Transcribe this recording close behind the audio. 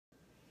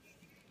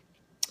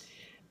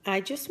I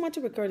just want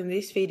to record in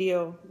this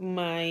video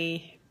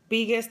my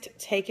biggest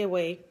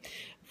takeaway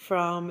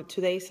from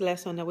today's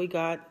lesson that we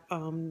got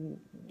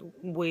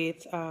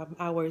with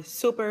our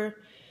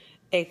super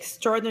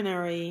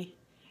extraordinary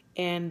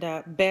and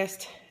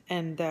best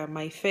and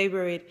my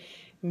favorite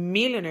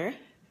millionaire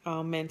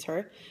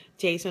mentor,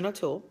 Jason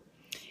O'Toole.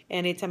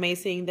 And it's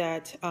amazing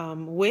that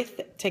with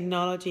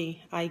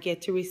technology, I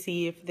get to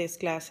receive these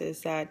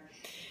classes that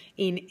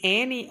in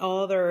any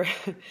other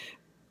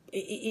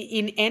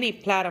in any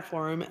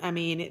platform. I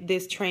mean,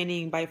 this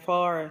training by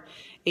far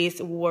is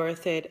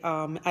worth it.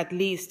 At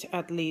least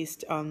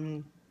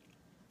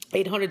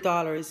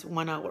 $800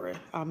 1 hour.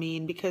 I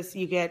mean, because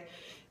you get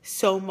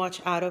so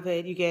much out of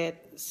it. You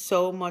get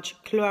so much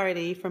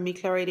clarity. For me,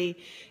 clarity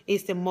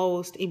is the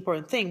most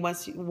important thing.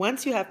 Once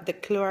you have the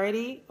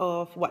clarity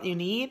of what you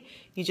need,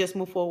 you just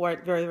move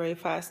forward very, very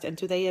fast. And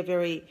today,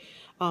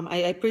 I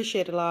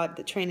appreciate a lot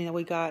the training that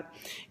we got.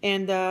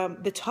 And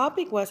the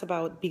topic was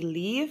about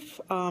belief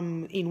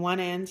in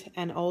one end,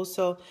 and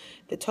also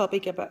the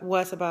topic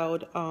was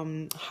about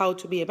how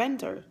to be a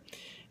mentor.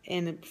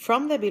 And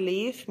from the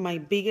belief, my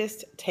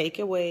biggest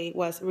takeaway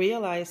was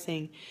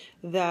realizing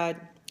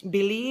that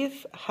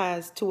belief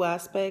has two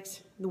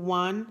aspects.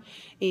 One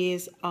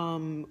is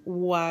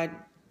what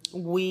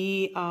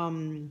we,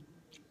 the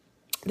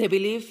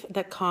belief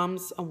that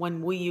comes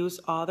when we use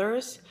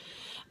others.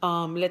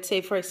 Let's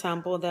say, for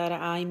example, that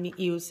I'm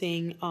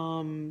using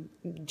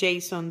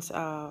Jason's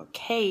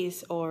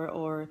case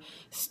or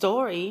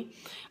story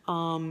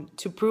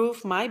to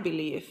prove my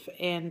belief.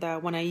 And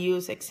when I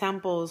use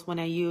examples, when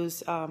I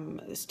use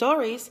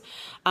stories,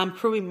 I'm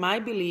proving my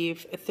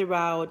belief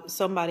throughout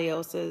somebody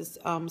else's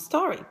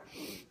story.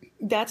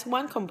 That's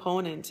one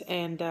component,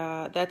 and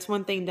that's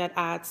one thing that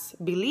adds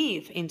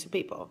belief into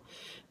people.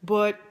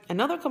 But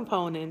another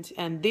component,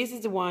 and this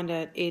is the one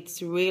that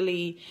it's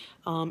really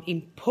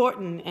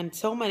important, and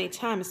so many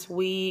times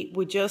we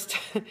just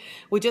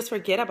we just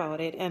forget about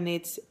it, and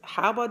it's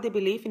how about the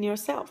belief in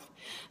yourself.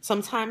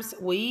 Sometimes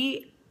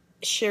we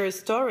share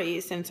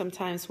stories, and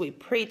sometimes we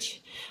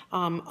preach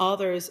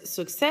others'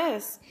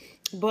 success,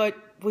 but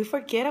we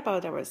forget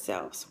about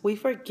ourselves. We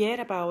forget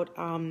about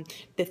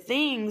the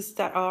things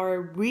that are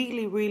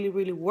really, really,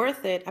 really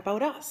worth it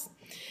about us.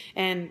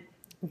 And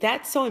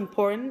that's so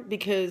important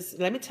because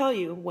let me tell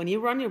you, when you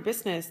run your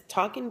business,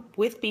 talking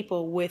with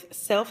people with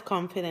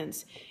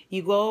self-confidence,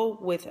 you go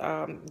with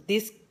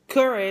this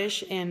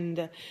courage,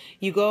 and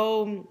you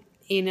go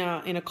in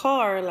a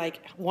car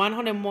like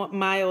 100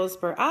 miles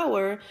per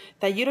hour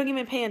that you don't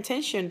even pay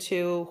attention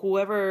to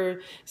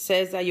whoever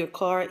says that your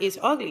car is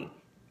ugly.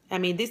 I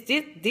mean,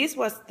 this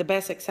was the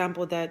best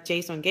example that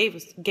Jason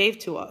gave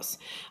to us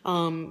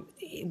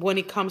when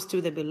it comes to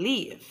the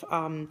belief,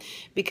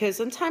 because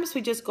sometimes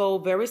we just go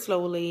very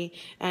slowly,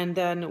 and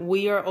then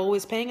we are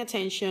always paying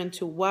attention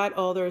to what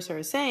others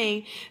are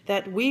saying,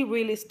 that we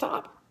really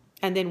stop,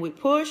 and then we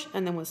push,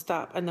 and then we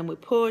stop, and then we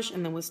push,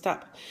 and then we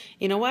stop.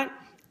 You know what?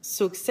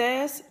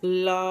 Success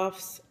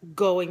loves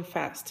going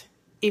fast.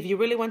 If you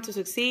really want to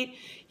succeed,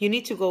 you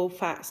need to go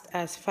fast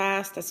as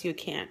you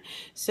can.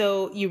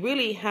 So you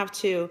really have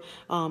to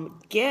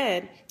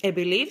get a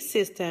belief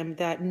system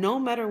that no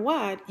matter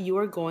what, you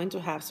are going to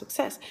have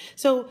success.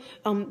 So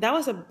that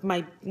was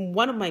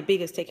one of my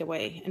biggest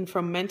takeaway. And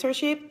from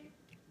mentorship,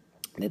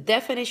 the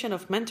definition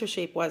of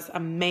mentorship was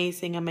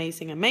amazing,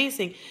 amazing,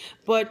 amazing.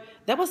 But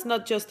that was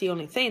not just the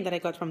only thing that I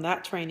got from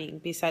that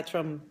training, besides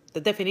from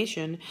the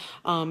definition.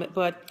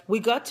 But we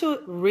got to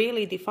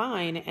really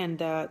define and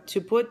to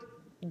put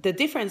the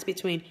difference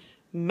between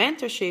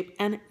mentorship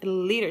and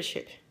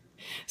leadership.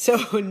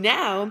 So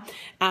now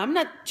I'm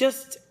not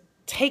just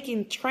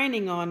taking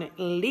training on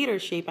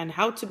leadership and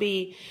how to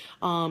be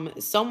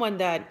someone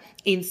that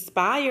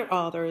inspire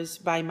others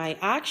by my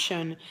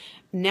action.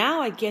 Now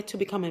I get to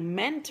become a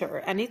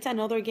mentor, and it's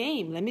another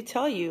game. Let me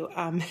tell you,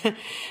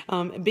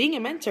 being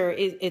a mentor,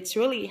 it's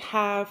really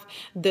have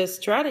the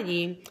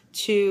strategy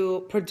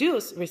to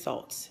produce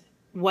results.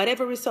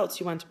 Whatever results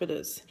you want to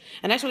produce.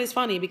 And actually it's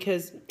funny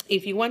because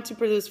if you want to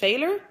produce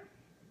failure,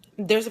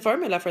 there's a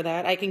formula for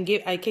that. I can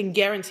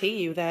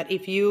guarantee you that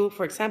if you,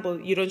 for example,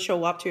 you don't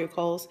show up to your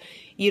calls,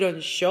 you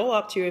don't show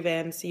up to your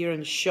events, you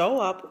don't show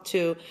up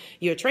to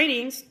your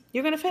trainings,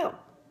 you're going to fail.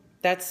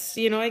 That's,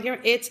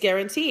 it's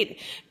guaranteed.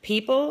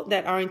 People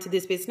that are into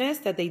this business,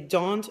 that they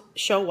don't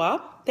show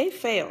up, they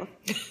fail.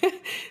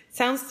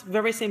 Sounds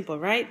very simple,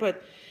 right?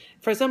 But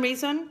for some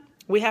reason,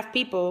 we have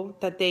people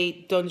that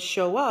they don't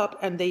show up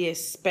and they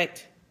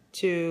expect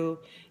to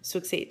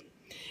succeed.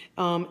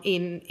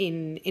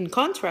 In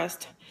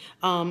contrast,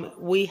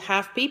 we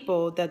have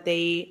people that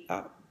they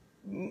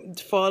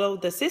follow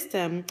the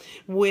system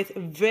with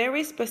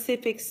very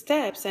specific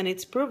steps, and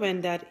it's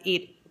proven that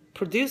it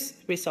produces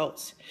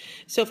results.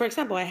 So, for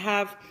example, I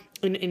have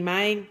in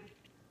my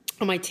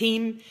on my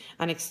team,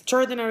 an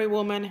extraordinary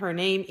woman. Her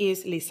name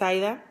is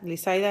Lisaida.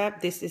 Lisaida,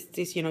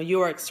 this,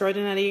 you are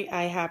extraordinary.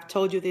 I have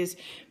told you this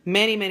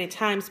many, many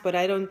times, but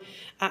I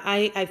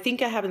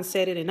think I haven't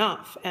said it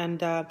enough.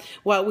 And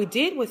what we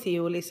did with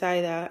you,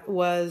 Lisaida,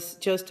 was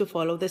just to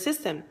follow the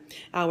system.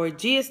 Our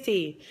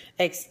GST,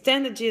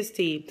 extended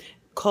GST,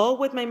 call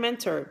with my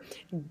mentor.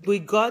 We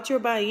got your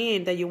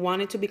buy-in that you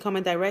wanted to become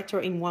a director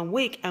in 1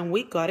 week, and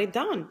we got it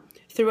done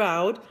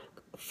throughout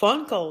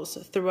phone calls,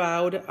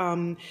 throughout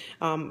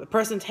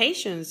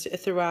presentations,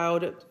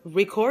 throughout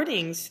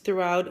recordings,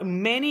 throughout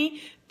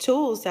many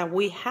tools that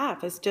we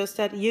have. It's just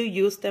that you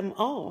use them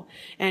all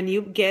and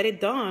you get it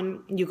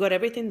done. You got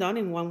everything done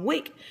in 1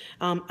 week.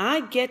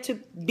 I get to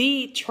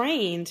be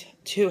trained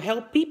to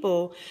help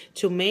people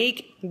to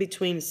make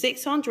between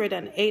 $600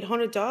 and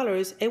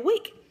 $800 a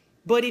week.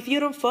 But if you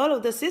don't follow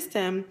the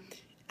system,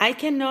 I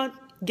cannot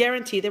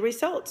guarantee the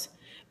results.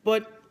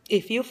 But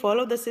if you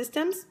follow the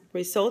systems,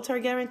 results are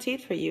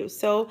guaranteed for you.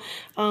 So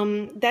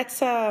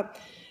that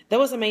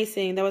was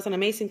amazing. That was an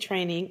amazing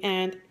training.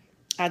 And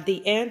at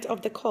the end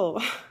of the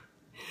call,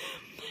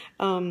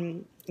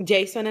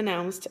 Jason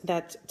announced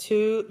that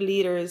 2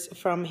 leaders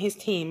from his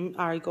team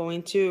are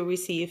going to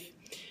receive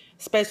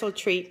special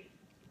treat.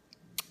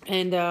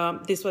 And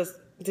this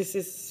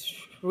is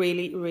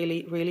really,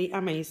 really, really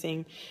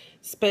amazing.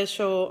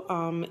 Special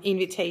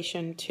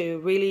invitation to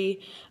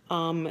really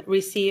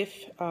receive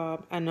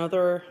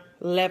another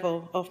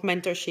level of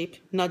mentorship,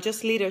 not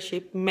just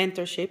leadership,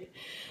 mentorship,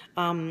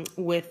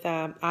 with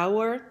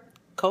our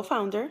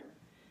co-founder,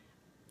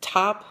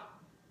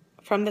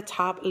 from the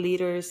top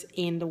leaders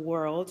in the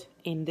world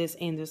in this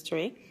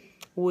industry,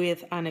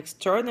 with an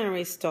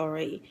extraordinary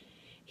story.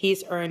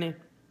 He's earned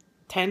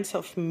tens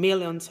of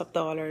millions of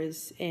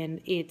dollars,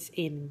 and it's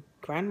in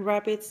Grand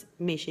Rapids,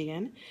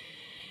 Michigan.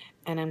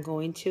 And I'm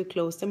going to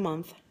close the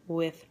month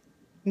with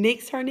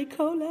Nick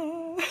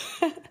Sarnicola.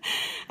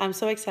 I'm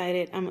so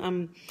excited.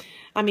 I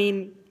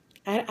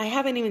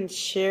haven't even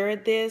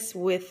shared this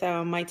with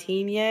my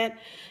team yet.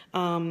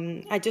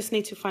 I just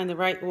need to find the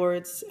right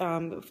words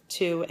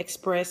to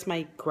express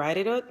my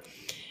gratitude.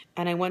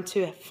 And I want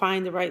to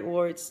find the right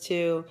words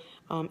to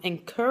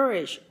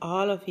encourage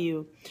all of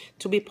you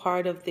to be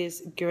part of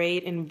this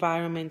great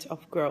environment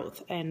of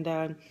growth. And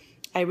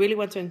I really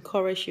want to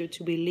encourage you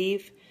to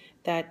believe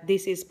that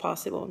this is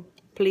possible.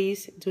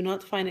 Please do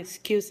not find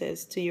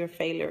excuses to your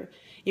failure.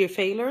 Your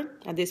failure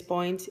at this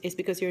point is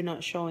because you're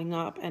not showing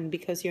up and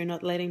because you're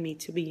not letting me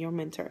to be your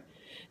mentor.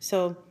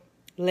 So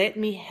let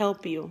me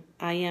help you.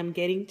 I am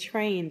getting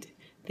trained.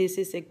 This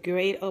is a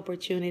great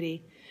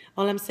opportunity.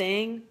 All I'm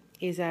saying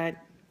is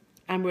that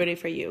I'm ready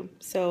for you.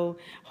 So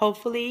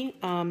hopefully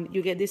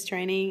you get this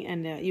training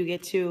and you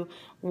get to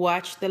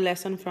watch the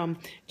lesson from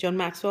John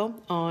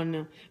Maxwell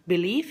on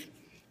belief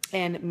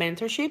and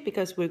mentorship,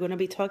 because we're going to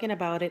be talking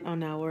about it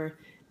on our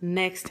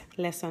next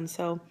lesson.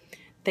 So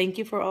thank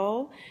you for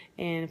all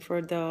and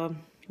for the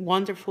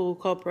wonderful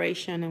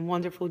cooperation and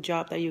wonderful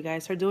job that you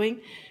guys are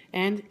doing.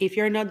 And if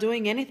you're not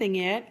doing anything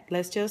yet,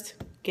 let's just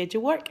get to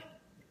work.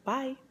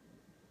 Bye.